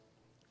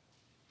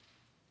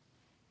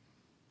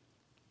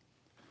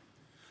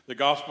The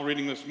gospel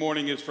reading this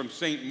morning is from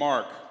St.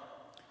 Mark,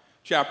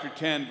 chapter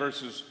 10,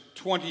 verses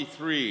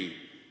 23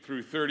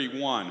 through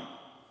 31,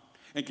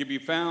 and can be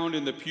found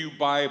in the Pew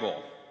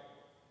Bible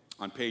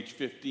on page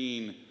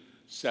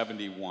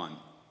 1571.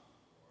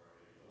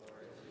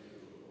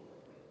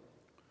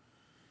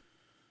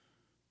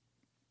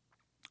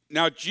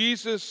 Now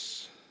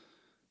Jesus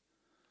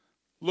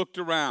looked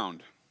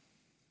around,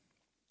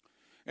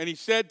 and he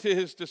said to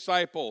his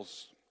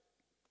disciples,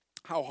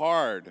 "How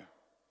hard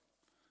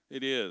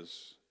it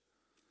is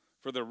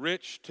for the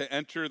rich to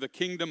enter the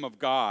kingdom of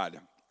God."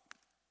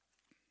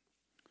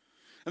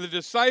 And the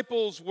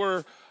disciples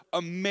were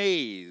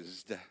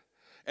amazed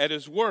at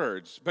his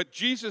words. But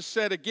Jesus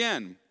said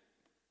again,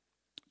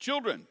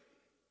 "Children,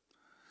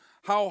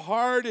 how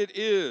hard it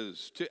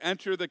is to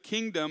enter the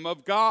kingdom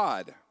of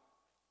God.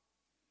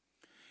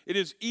 It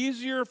is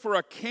easier for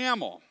a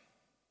camel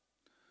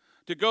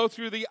to go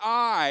through the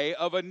eye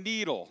of a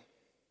needle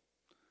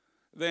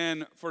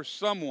than for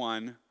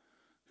someone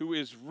who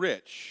is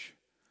rich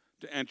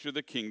to enter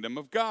the kingdom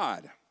of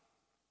God."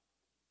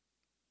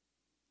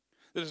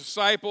 The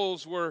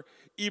disciples were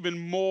even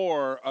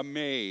more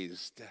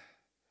amazed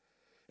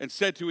and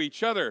said to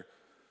each other,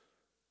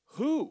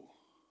 "Who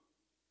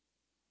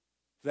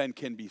then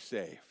can be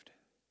saved?"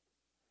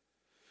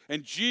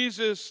 And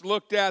Jesus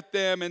looked at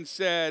them and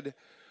said,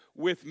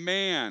 "With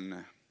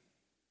man,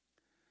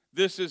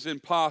 this is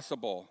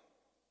impossible,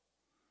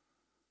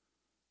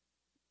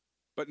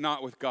 but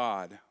not with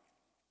God.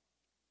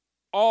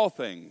 All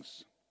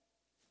things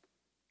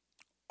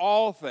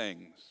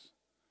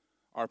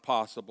are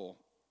possible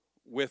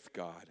with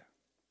God."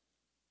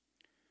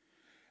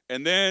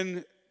 And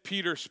then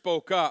Peter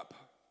spoke up,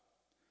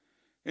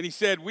 and he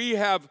said, "We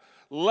have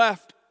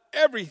left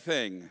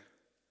everything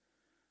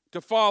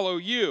to follow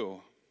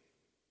you."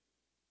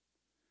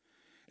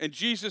 And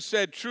Jesus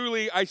said,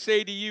 "Truly I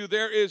say to you,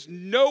 there is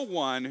no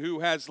one who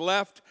has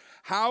left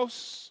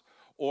house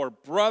or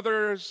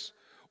brothers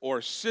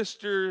or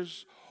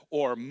sisters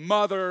or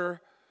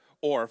mother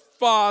or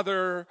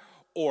father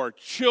or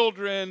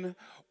children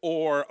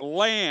or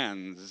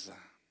lands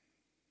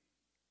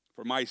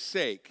for my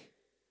sake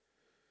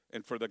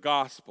and for the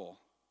gospel,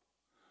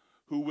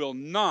 who will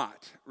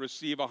not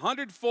receive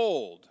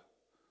 100-fold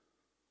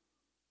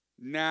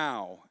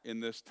now in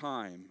this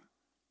time.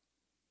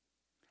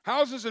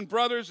 Houses and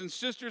brothers and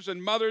sisters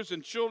and mothers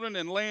and children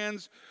and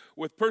lands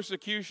with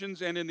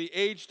persecutions, and in the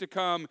age to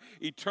come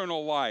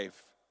eternal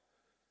life.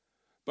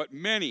 But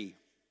many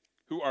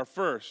who are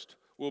first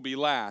will be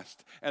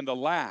last, and the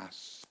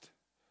last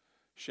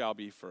shall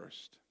be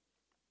first."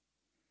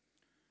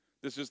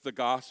 This is the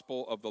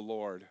gospel of the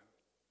Lord.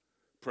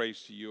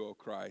 Praise to you, O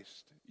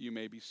Christ. You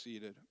may be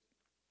seated.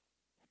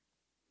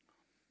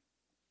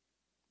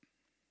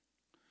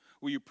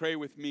 Will you pray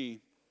with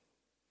me?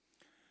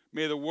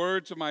 May the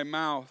words of my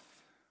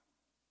mouth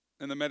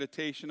and the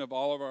meditation of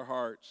all of our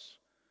hearts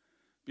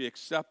be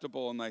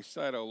acceptable in thy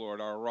sight, O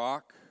Lord, our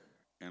rock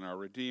and our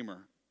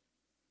redeemer.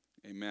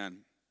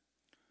 Amen.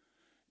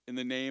 In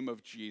the name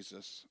of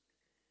Jesus.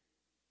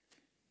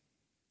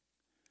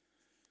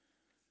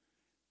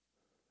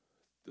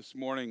 This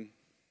morning,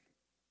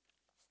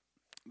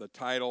 the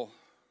title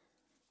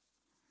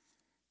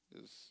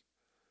is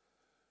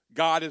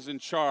 "God is in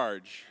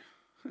charge,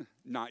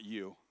 not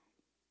you."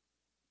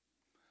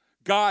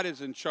 God is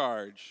in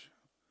charge,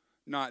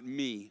 not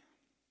me.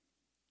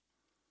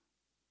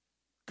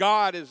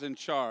 God is in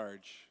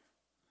charge,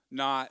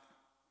 not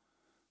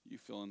you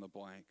fill in the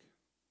blank.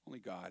 Only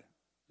God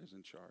is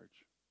in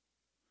charge.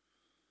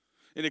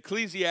 In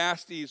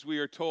Ecclesiastes, we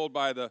are told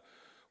by the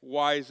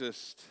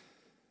wisest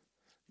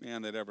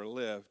man that ever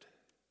lived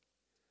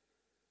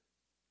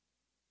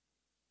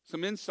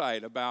some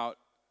insight about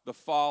the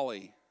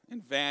folly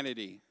and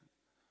vanity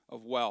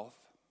of wealth.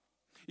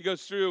 He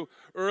goes through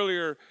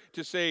earlier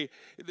to say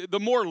the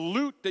more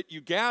loot that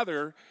you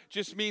gather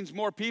just means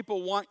more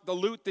people want the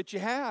loot that you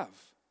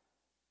have.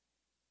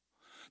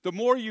 The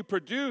more you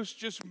produce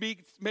just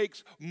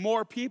makes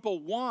more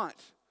people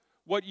want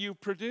what you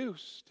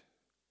produced.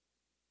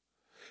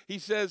 He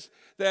says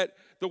that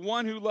the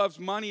one who loves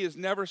money is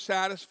never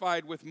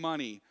satisfied with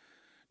money,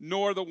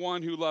 nor the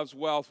one who loves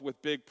wealth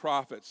with big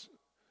profits.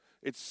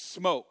 It's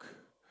smoke.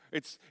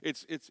 It's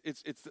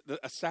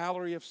a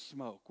salary of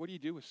smoke. What do you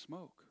do with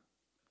smoke?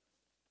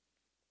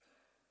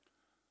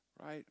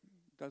 Right?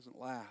 It doesn't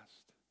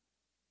last.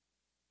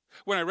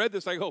 When I read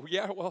this, I go,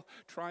 yeah, well,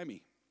 try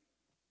me.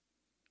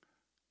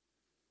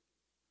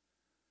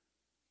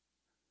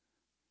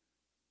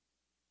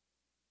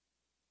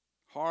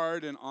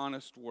 Hard and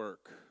honest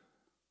work,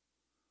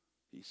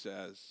 he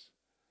says,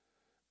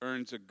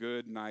 earns a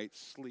good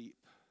night's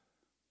sleep.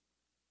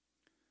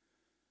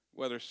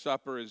 Whether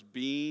supper is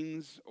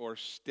beans or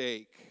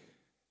steak.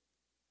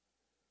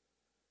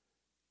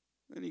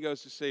 Then he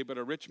goes to say, but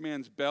a rich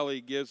man's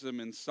belly gives him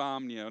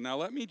insomnia. Now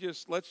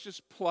let's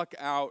just pluck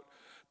out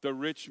the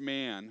rich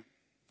man,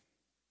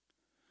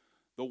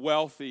 the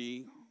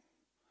wealthy,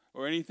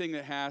 or anything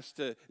that has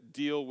to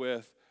deal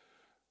with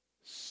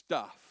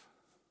stuff.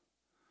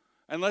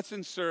 And let's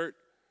insert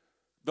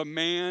the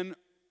man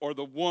or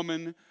the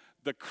woman,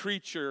 the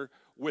creature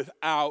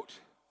without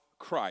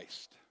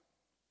Christ.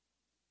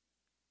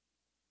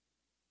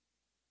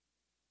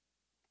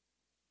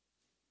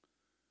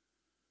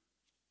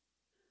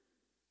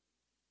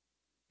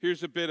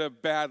 Here's a bit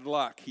of bad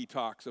luck he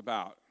talks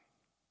about.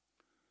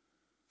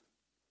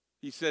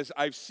 He says,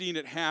 I've seen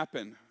it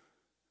happen.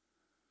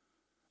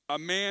 A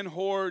man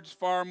hoards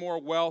far more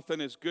wealth than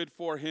is good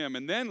for him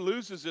and then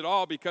loses it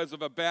all because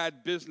of a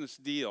bad business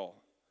deal.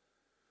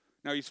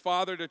 Now, he's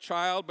fathered a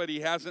child, but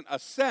he hasn't a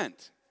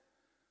cent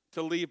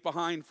to leave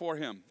behind for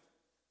him.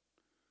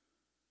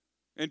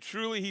 And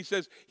truly, he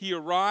says, he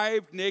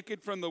arrived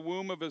naked from the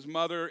womb of his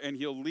mother, and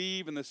he'll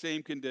leave in the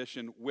same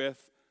condition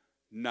with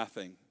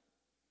nothing.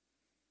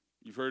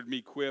 You've heard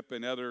me quip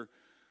and other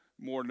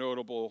more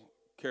notable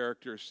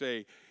characters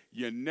say,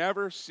 you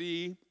never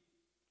see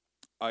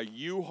a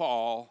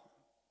U-Haul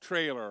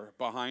trailer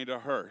behind a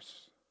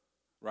hearse,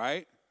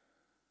 right?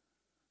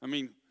 I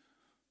mean,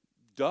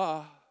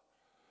 duh.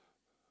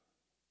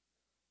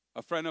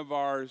 A friend of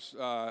ours,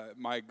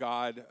 my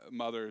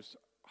godmother's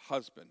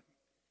husband,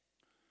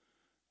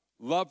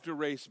 loved to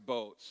race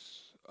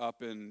boats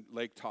up in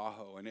Lake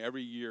Tahoe, and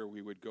every year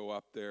we would go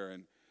up there,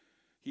 and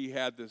he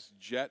had this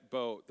jet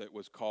boat that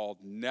was called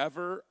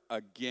Never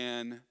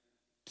Again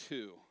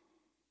 2.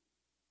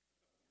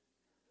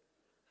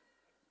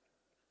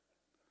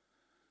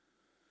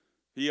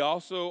 He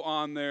also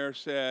on there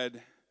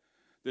said,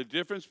 the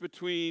difference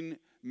between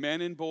men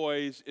and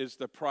boys is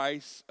the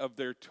price of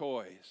their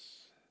toys.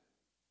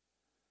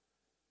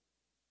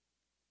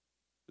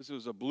 This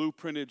was a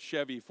blue-printed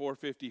Chevy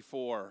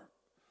 454,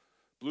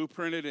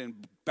 blue-printed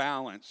and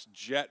balanced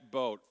jet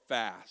boat,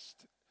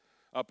 fast.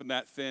 Up in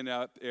that thin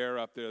air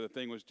up there, the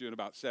thing was doing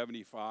about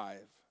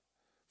 75,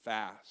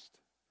 fast.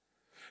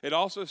 It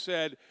also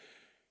said,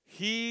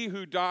 he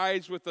who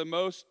dies with the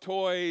most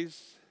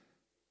toys,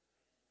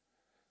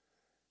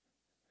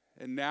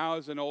 and now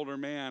as an older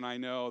man, I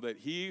know that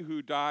he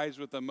who dies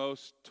with the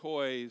most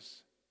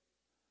toys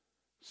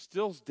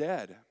still's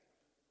dead.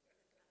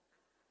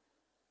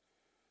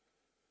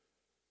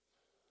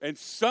 And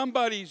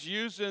somebody's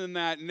using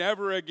that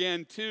never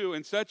again too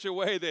in such a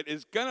way that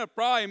is going to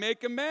probably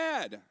make him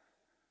mad.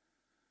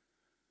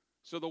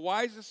 So the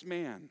wisest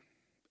man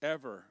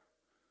ever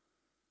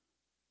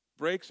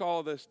breaks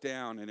all this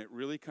down, and it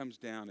really comes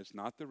down. It's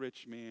not the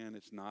rich man.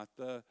 It's not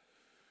the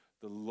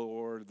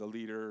Lord, the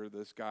leader,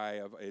 this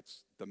guy.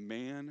 It's the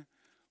man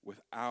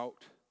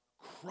without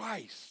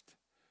Christ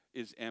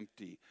is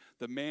empty.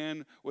 The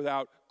man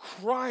without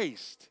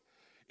Christ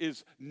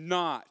is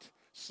not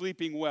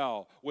sleeping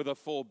well with a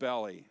full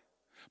belly.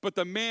 But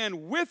the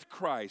man with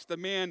Christ, the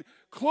man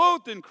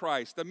clothed in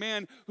Christ, the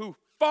man who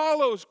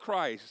follows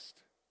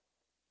Christ,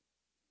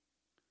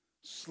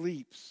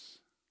 sleeps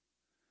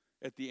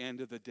at the end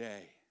of the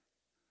day,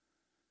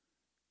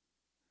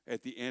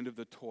 at the end of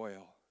the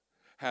toil,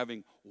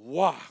 having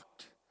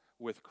walked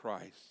with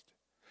Christ.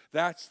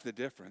 That's the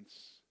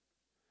difference.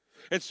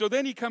 And so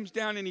then he comes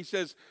down and he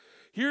says,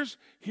 here's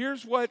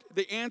what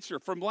the answer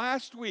from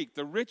last week.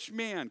 The rich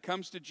man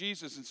comes to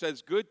Jesus and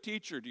says, good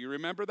teacher. Do you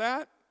remember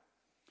that?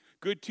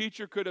 Good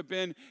teacher could have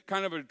been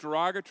kind of a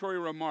derogatory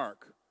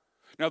remark.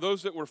 Now,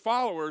 those that were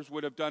followers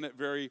would have done it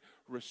very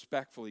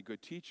respectfully,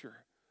 good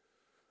teacher.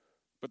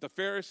 But the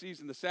Pharisees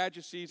and the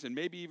Sadducees, and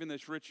maybe even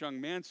this rich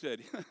young man said,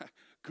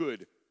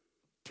 good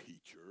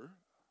teacher,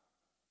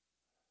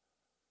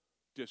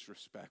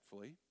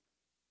 disrespectfully.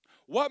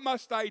 What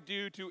must I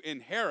do to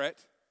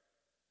inherit,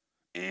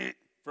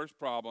 first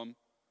problem,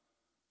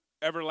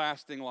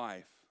 everlasting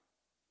life?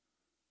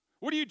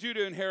 What do you do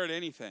to inherit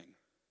anything?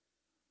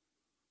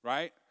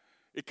 Right?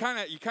 You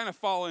kind of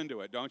fall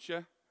into it, don't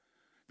you?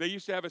 They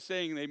used to have a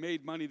saying, they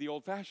made money the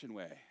old-fashioned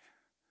way.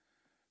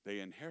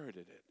 They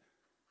inherited it.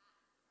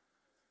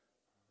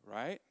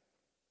 Right?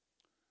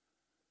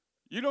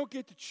 You don't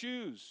get to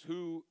choose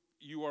who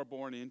you are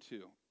born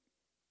into.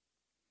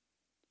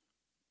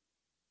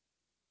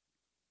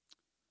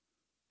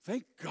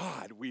 Thank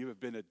God we have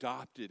been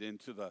adopted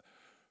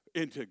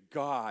into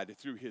God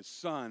through his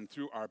Son,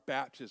 through our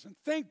baptism.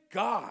 Thank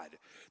God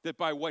that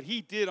by what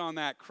he did on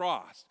that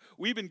cross,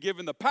 we've been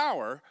given the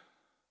power,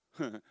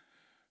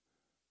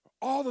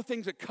 all the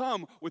things that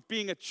come with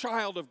being a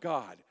child of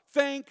God.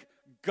 Thank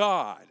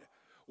God.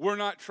 We're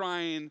not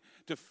trying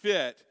to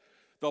fit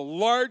the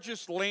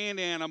largest land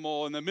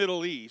animal in the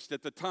Middle East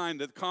at the time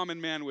that common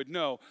man would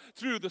know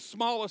through the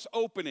smallest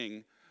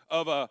opening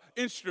of an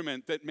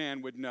instrument that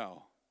man would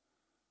know.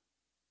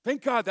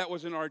 Thank God that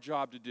wasn't our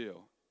job to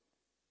do.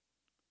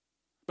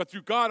 But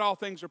through God, all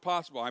things are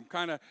possible. I'm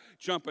kind of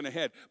jumping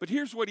ahead. But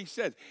here's what he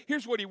said.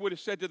 Here's what he would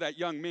have said to that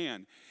young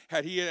man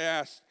had he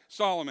asked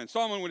Solomon.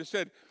 Solomon would have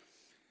said,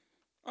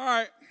 all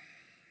right,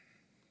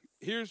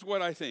 here's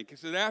what I think. He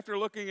said, after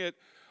looking at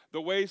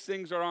the ways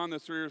things are on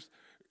this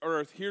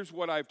earth, here's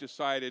what I've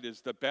decided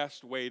is the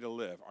best way to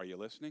live. Are you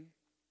listening?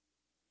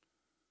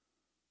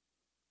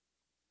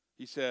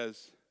 He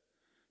says,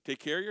 take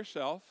care of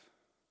yourself,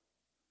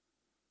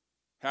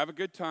 have a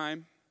good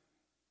time,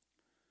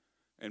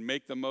 and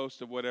make the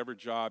most of whatever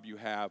job you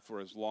have for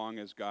as long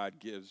as God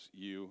gives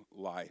you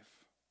life.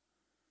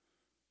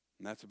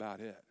 And that's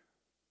about it.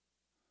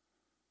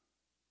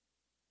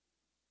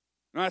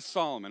 Now, that's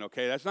Solomon,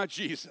 okay? That's not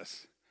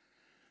Jesus.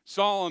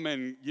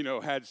 Solomon,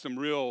 had some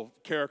real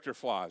character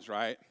flaws,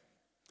 right?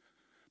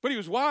 But he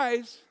was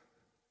wise.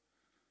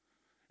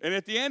 And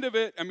at the end of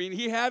it,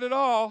 he had it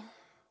all.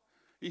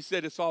 He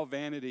said it's all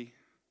vanity.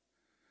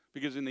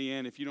 Because in the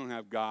end, if you don't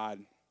have God,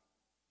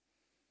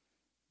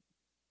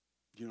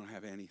 you don't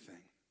have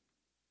anything.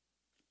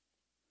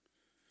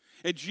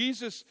 And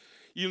Jesus,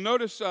 you'll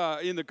notice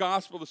in the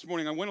gospel this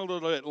morning, I went a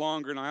little bit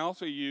longer, and I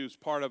also used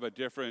part of a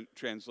different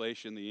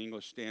translation, the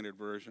English Standard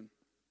Version.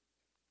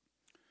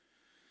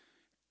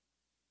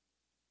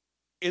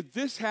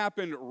 This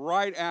happened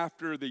right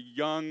after the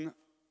young,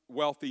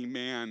 wealthy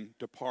man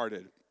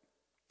departed.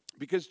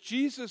 Because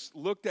Jesus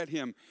looked at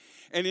him,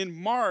 and in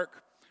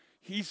Mark,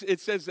 it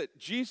says that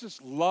Jesus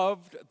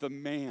loved the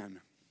man.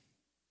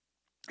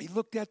 He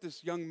looked at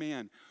this young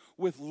man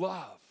with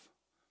love.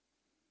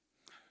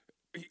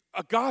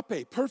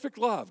 Agape, perfect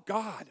love,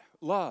 God,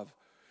 love.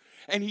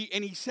 And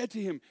he said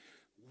to him,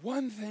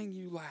 one thing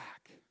you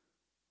lack.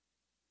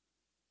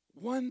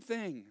 One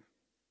thing.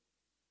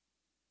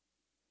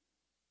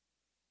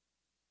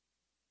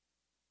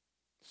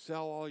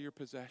 Sell all your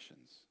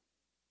possessions.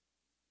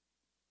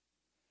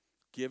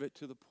 Give it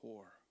to the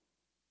poor.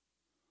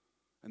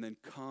 And then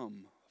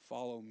come,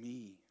 follow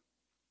me.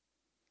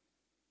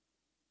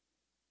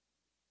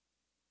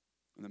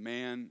 And the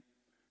man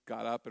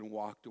got up and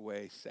walked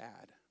away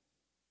sad.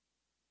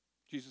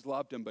 Jesus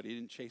loved him, but he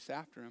didn't chase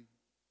after him.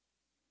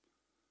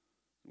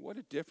 What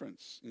a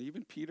difference. And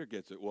even Peter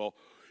gets it. Well,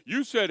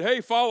 you said, hey,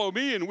 follow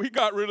me, and we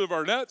got rid of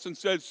our nets and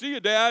said, see you,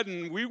 Dad,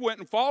 and we went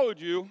and followed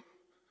you.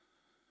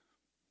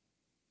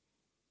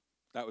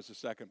 That was the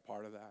second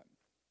part of that.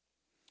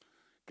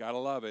 Gotta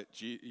love it.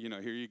 Here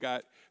you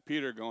got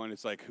Peter going,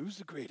 it's like, who's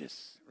the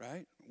greatest,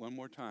 right? One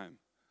more time.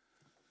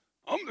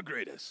 I'm the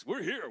greatest.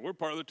 We're here. We're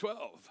part of the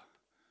 12.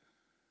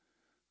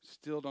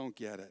 Still don't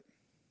get it.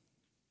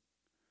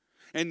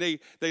 And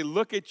they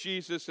look at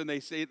Jesus and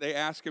they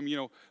ask him,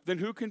 then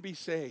who can be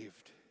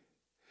saved?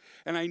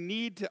 And I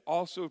need to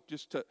also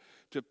just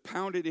to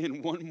pound it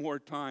in one more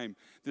time.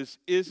 This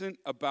isn't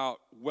about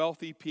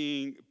wealthy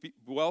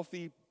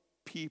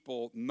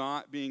people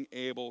not being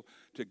able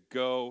to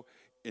go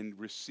and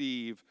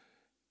receive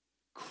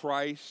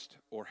Christ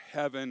or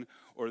heaven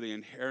or the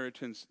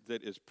inheritance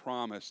that is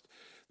promised.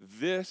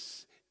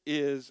 This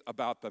is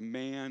about the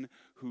man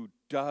who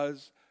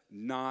does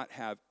not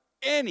have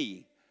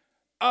any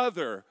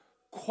other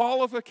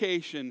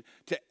qualification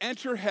to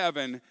enter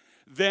heaven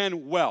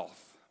than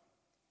wealth.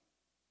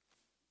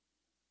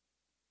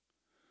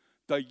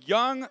 The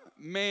young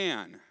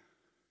man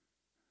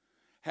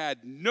had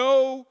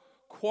no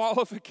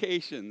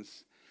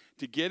qualifications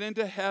to get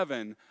into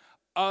heaven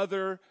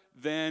other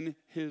than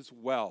his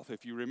wealth.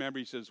 If you remember,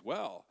 he says,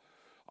 well,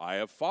 I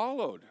have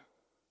followed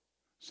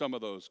some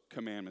of those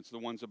commandments, the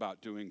ones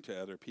about doing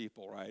to other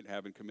people, right?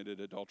 Haven't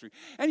committed adultery.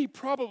 And he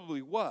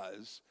probably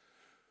was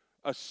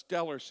a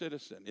stellar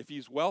citizen. If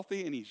he's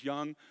wealthy and he's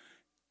young,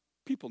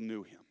 people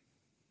knew him.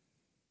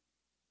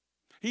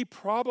 He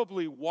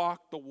probably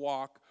walked the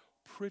walk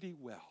pretty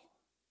well.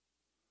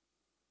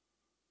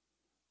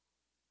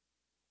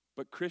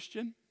 But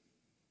Christian,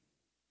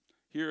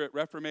 here at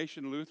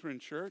Reformation Lutheran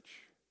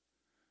Church,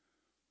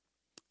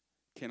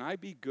 can I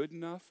be good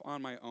enough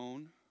on my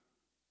own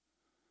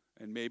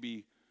and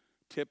maybe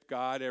tip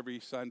God every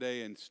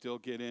Sunday and still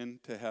get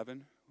into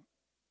heaven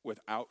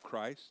without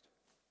Christ?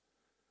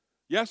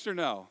 Yes or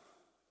no?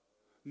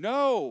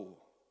 No.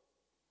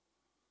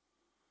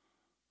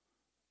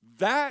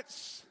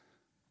 That's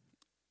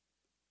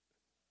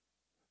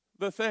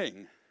the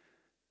thing.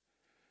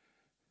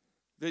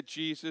 That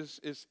Jesus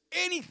is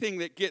anything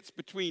that gets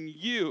between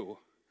you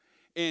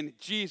and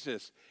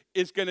Jesus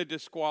is going to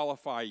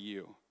disqualify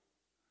you.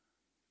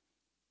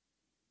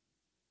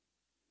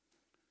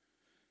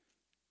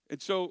 And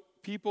so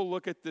people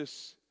look at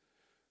this,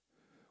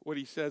 what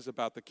he says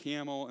about the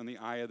camel and the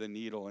eye of the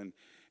needle, and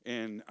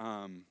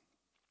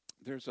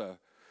there's a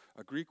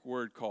Greek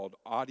word called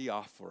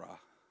adiaphora,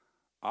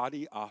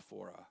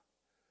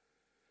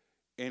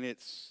 and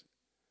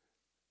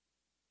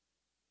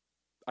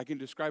I can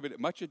describe it,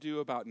 much ado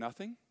about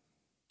nothing,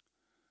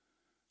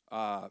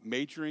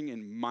 majoring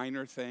in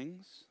minor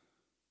things,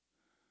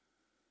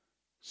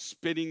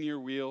 spinning your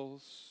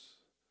wheels,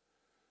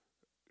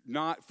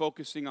 not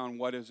focusing on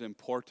what is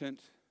important,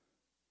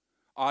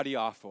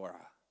 adiaphora.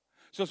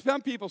 So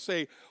some people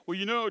say,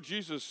 well,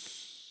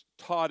 Jesus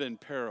taught in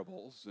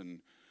parables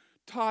and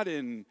taught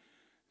in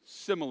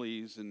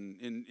similes,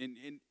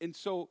 and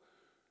so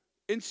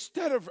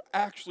instead of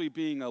actually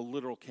being a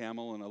literal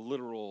camel and a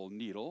literal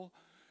needle,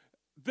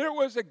 there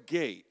was a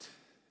gate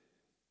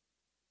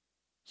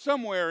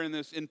somewhere in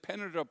this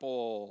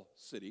impenetrable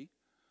city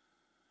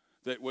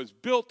that was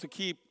built to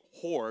keep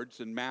hordes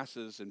and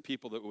masses and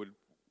people that would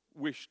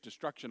wish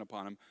destruction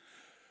upon him.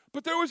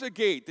 But there was a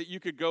gate that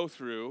you could go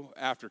through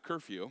after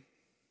curfew.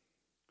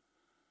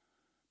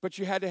 But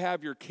you had to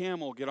have your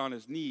camel get on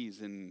his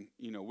knees and,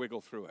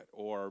 wiggle through it.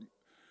 Or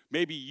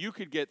maybe you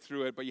could get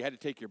through it, but you had to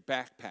take your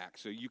backpack,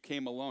 so you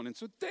came alone. And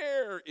so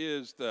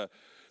there's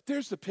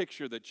the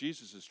picture that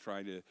Jesus is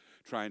trying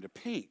to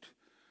paint,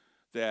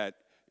 that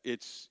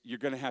you're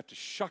going to have to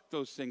shuck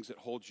those things that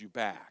hold you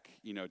back,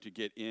 to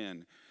get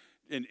in.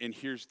 And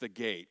here's the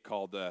gate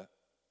called the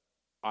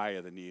eye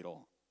of the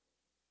needle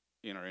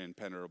in our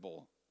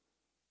impenetrable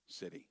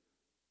city.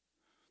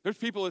 There's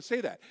people that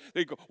say that.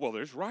 They go, well,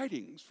 there's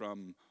writings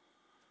from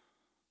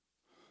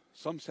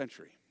some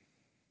century.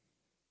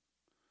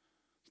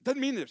 Doesn't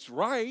mean it's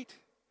right.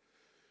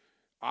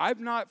 I've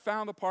not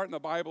found a part in the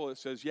Bible that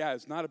says, yeah,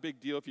 it's not a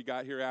big deal if you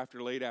got here after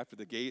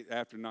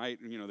night,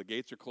 the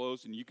gates are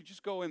closed, and you could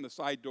just go in the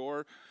side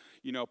door,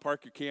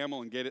 park your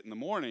camel and get it in the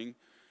morning,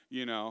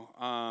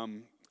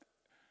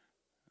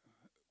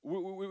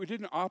 We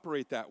didn't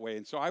operate that way,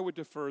 and so I would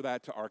defer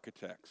that to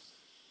architects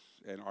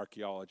and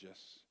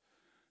archaeologists.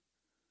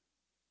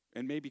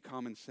 And maybe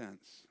common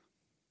sense.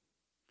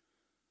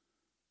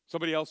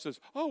 Somebody else says,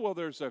 oh, well,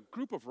 there's a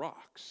group of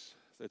rocks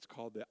that's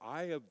called the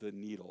eye of the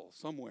needle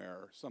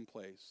somewhere,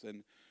 someplace.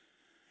 And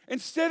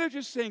instead of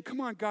just saying,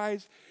 come on,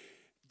 guys,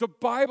 the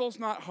Bible's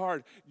not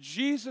hard.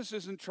 Jesus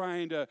isn't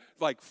trying to,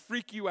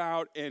 freak you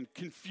out and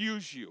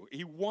confuse you.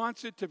 He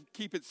wants it to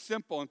keep it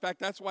simple. In fact,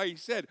 that's why he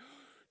said,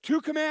 2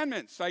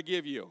 commandments I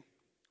give you,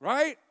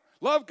 right?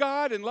 Love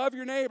God and love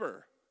your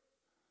neighbor.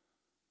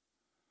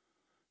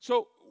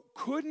 So,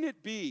 couldn't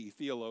it be,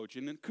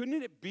 theologian, and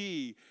couldn't it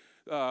be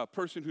a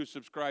person who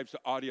subscribes to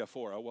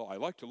adiaphora? Well, I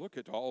like to look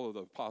at all of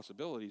the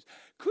possibilities.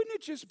 Couldn't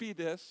it just be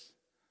this?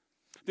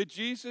 That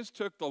Jesus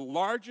took the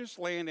largest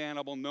land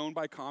animal known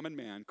by common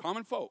man,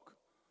 common folk,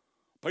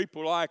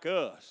 people like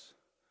us,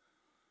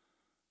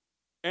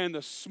 and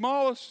the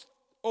smallest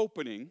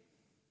opening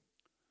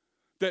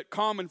that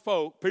common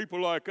folk, people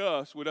like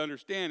us, would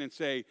understand and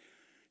say,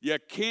 you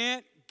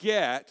can't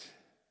get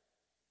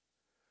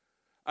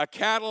a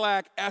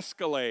Cadillac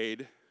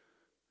Escalade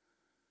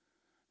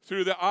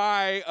through the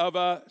eye of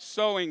a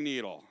sewing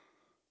needle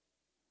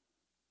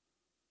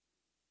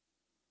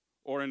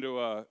or into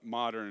a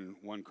modern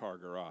one-car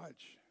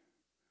garage.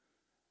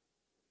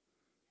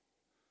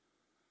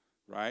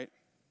 Right?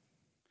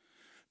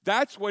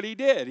 That's what he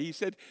did. He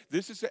said,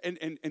 this is,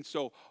 and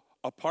so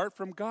apart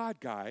from God,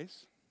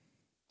 guys,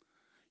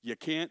 you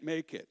can't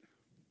make it.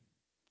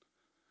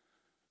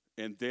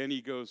 And then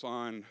he goes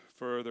on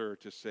further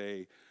to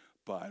say,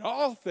 but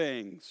all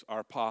things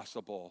are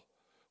possible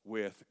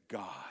with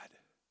God.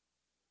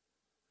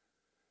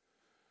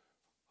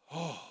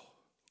 Oh,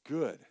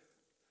 good.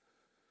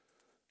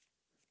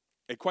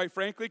 And quite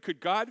frankly,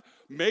 could God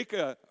make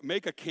a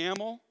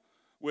camel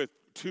with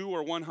 2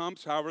 or 1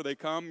 humps, however they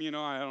come?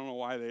 I don't know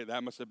why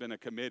that must have been a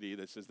committee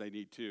that says they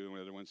need 2, and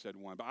the other one said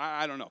 1. But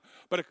I don't know.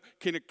 But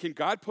can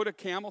God put a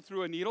camel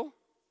through a needle?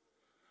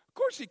 Of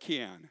course he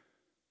can.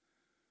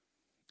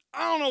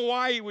 I don't know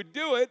why he would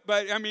do it,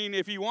 but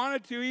if he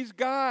wanted to, he's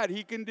God.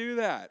 He can do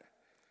that.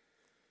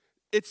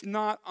 It's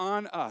not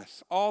on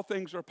us. All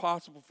things are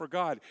possible for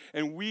God.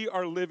 And we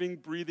are living,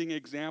 breathing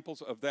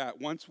examples of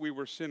that. Once we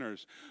were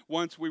sinners,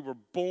 once we were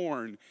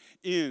born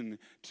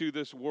into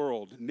this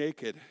world,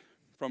 naked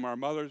from our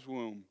mother's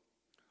womb,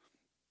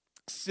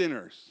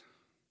 sinners.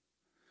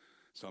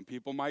 Some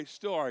people might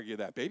still argue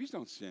that. Babies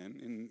don't sin.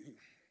 And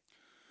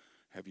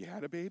have you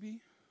had a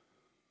baby?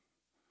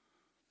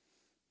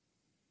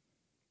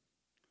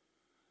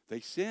 They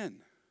sin.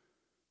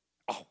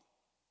 Oh.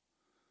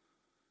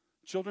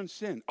 Children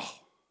sin. Oh.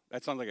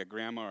 That sounds like a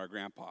grandma or a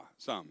grandpa.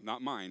 Some,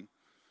 not mine.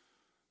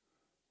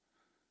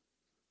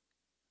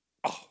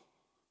 Oh.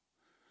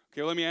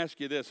 Okay, let me ask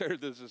you this. I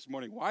heard this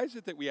morning. Why is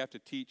it that we have to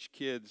teach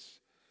kids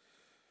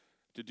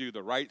to do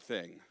the right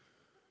thing?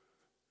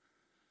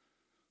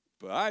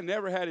 But I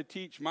never had to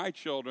teach my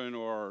children,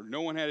 or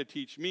no one had to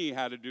teach me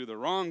how to do the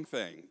wrong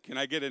thing. Can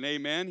I get an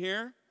amen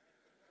here?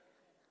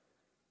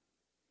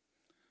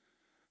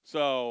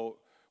 So,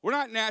 we're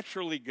not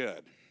naturally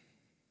good.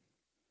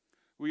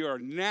 We are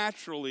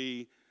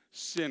naturally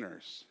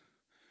sinners.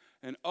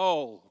 And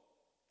oh,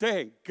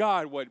 thank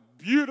God, what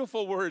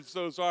beautiful words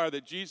those are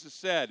that Jesus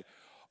said.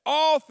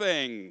 All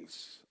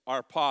things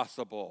are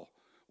possible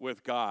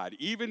with God,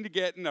 even to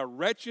getting a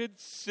wretched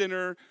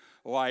sinner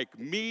like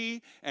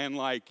me and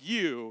like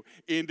you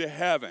into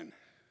heaven.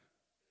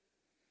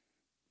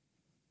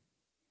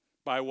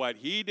 By what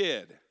he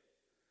did.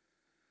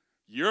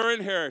 Your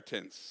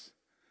inheritance,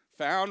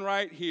 found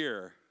right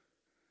here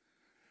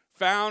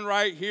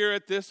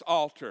at this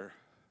altar,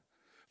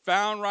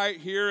 found right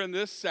here in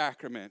this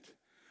sacrament,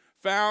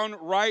 found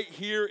right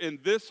here in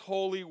this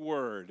holy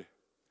word,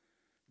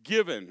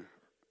 given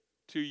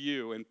to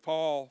you. And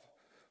Paul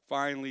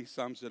finally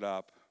sums it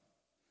up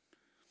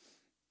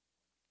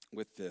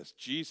with this.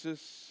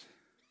 Jesus,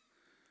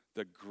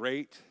 the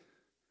great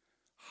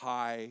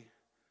high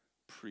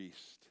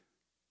priest.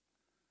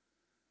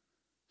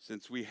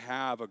 Since we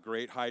have a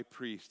great high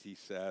priest, he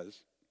says,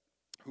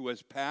 who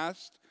has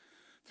passed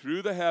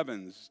through the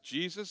heavens,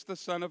 Jesus, the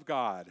Son of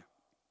God,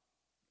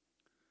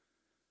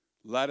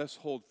 let us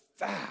hold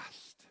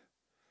fast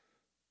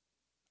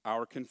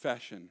our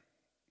confession.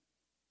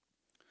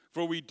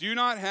 For we do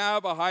not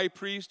have a high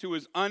priest who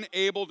is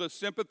unable to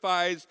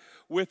sympathize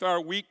with our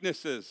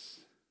weaknesses.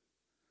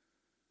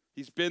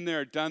 He's been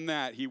there, done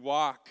that. He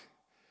walked.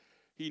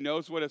 He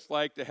knows what it's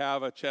like to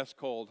have a chest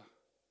cold.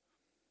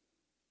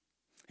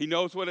 He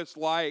knows what it's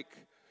like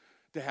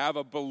to have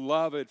a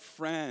beloved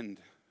friend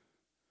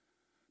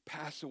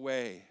pass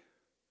away,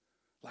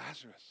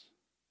 Lazarus.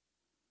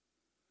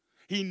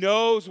 He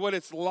knows what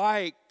it's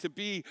like to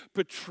be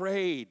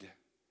betrayed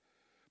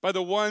by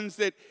the ones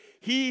that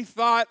he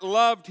thought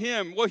loved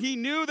him. Well, he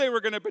knew they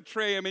were going to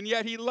betray him, and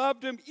yet he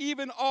loved him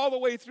even all the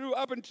way through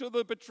up until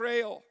the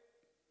betrayal.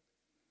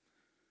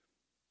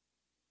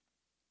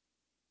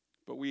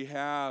 But we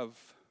have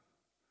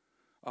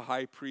a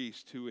high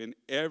priest who in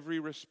every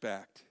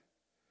respect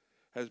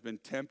has been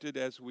tempted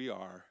as we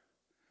are,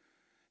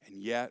 and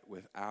yet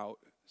without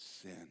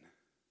sin.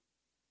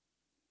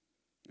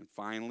 And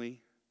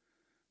finally,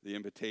 the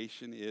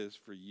invitation is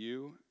for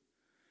you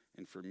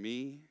and for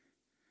me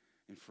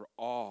and for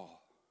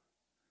all.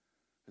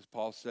 As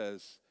Paul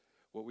says,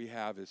 what we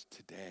have is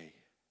today.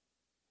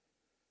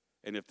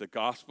 And if the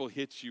gospel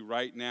hits you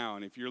right now,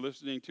 and if you're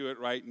listening to it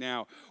right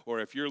now, or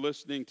if you're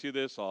listening to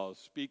this, I'll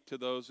speak to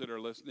those that are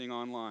listening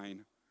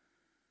online.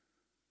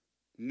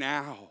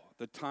 Now,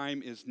 the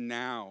time is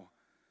now.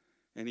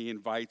 And he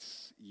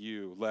invites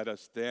you. Let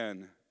us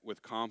then,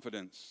 with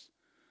confidence,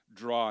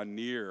 draw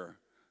near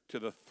to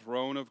the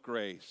throne of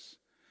grace,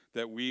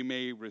 that we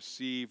may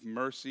receive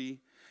mercy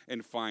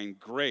and find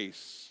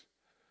grace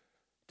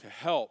to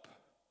help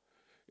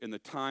in the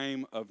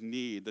time of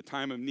need. The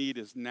time of need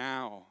is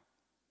now.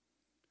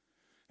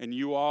 And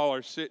you all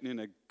are sitting in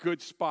a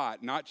good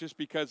spot, not just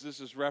because this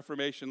is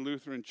Reformation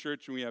Lutheran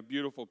Church and we have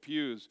beautiful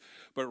pews,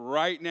 but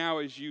right now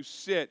as you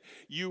sit,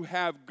 you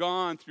have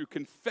gone through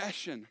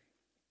confession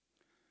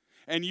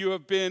and you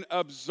have been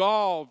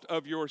absolved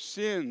of your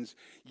sins.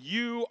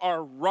 You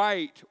are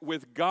right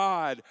with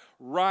God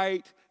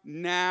right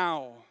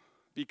now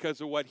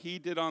because of what he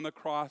did on the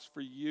cross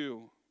for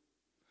you.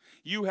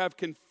 You have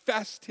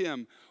confessed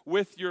him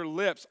with your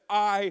lips.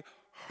 I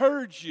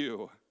heard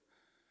you.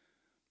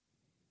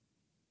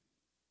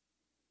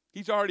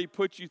 He's already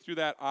put you through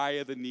that eye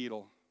of the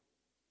needle.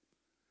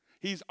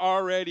 He's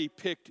already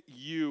picked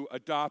you,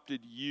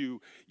 adopted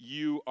you.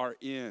 You are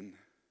in.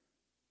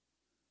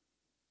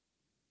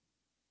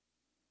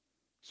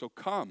 So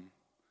come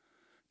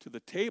to the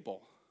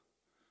table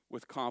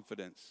with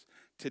confidence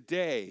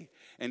today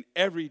and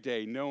every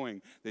day,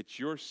 knowing that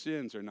your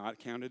sins are not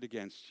counted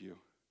against you,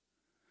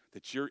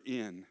 that you're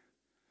in.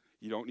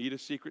 You don't need a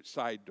secret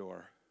side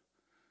door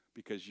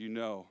because you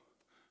know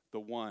the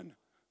one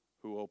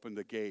who opened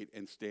the gate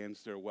and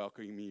stands there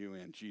welcoming you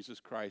in. Jesus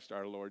Christ,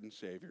 our Lord and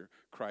Savior.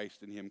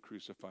 Christ and him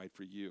crucified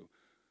for you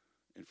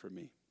and for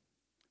me.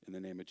 In the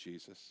name of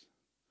Jesus,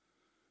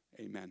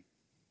 amen.